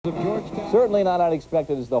Certainly not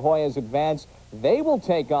unexpected as the Hoyas advance. They will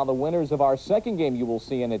take on the winners of our second game you will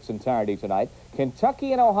see in its entirety tonight,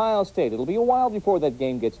 Kentucky and Ohio State. It'll be a while before that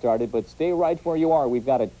game gets started, but stay right where you are. We've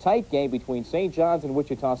got a tight game between St. John's and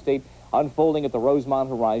Wichita State unfolding at the Rosemont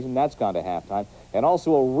Horizon. That's gone to halftime. And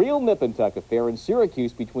also a real nip-and-tuck affair in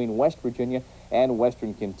Syracuse between West Virginia and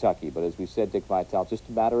Western Kentucky. But as we said, Dick Vitale, just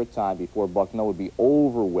a matter of time before Bucknell would be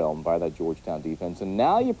overwhelmed by that Georgetown defense. And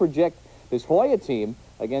now you project this Hoya team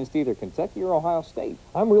against either Kentucky or Ohio State.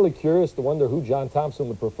 I'm really curious to wonder who John Thompson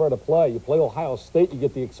would prefer to play. You play Ohio State, you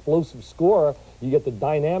get the explosive scorer, you get the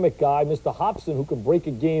dynamic guy, Mr. Hobson, who can break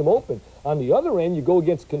a game open. On the other end, you go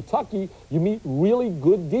against Kentucky, you meet really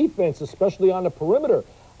good defense, especially on the perimeter.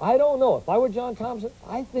 I don't know. If I were John Thompson,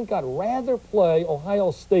 I think I'd rather play Ohio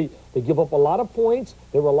State. They give up a lot of points.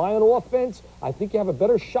 They rely on offense. I think you have a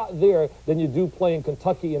better shot there than you do playing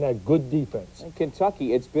Kentucky in that good defense. And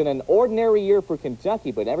Kentucky, it's been an ordinary year for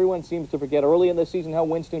Kentucky, but everyone seems to forget early in the season how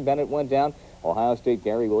Winston Bennett went down. Ohio State,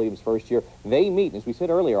 Gary Williams' first year. They meet. As we said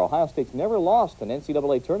earlier, Ohio State's never lost an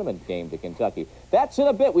NCAA tournament game to Kentucky. That's in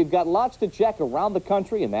a bit. We've got lots to check around the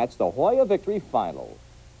country, and that's the Hoya Victory Final.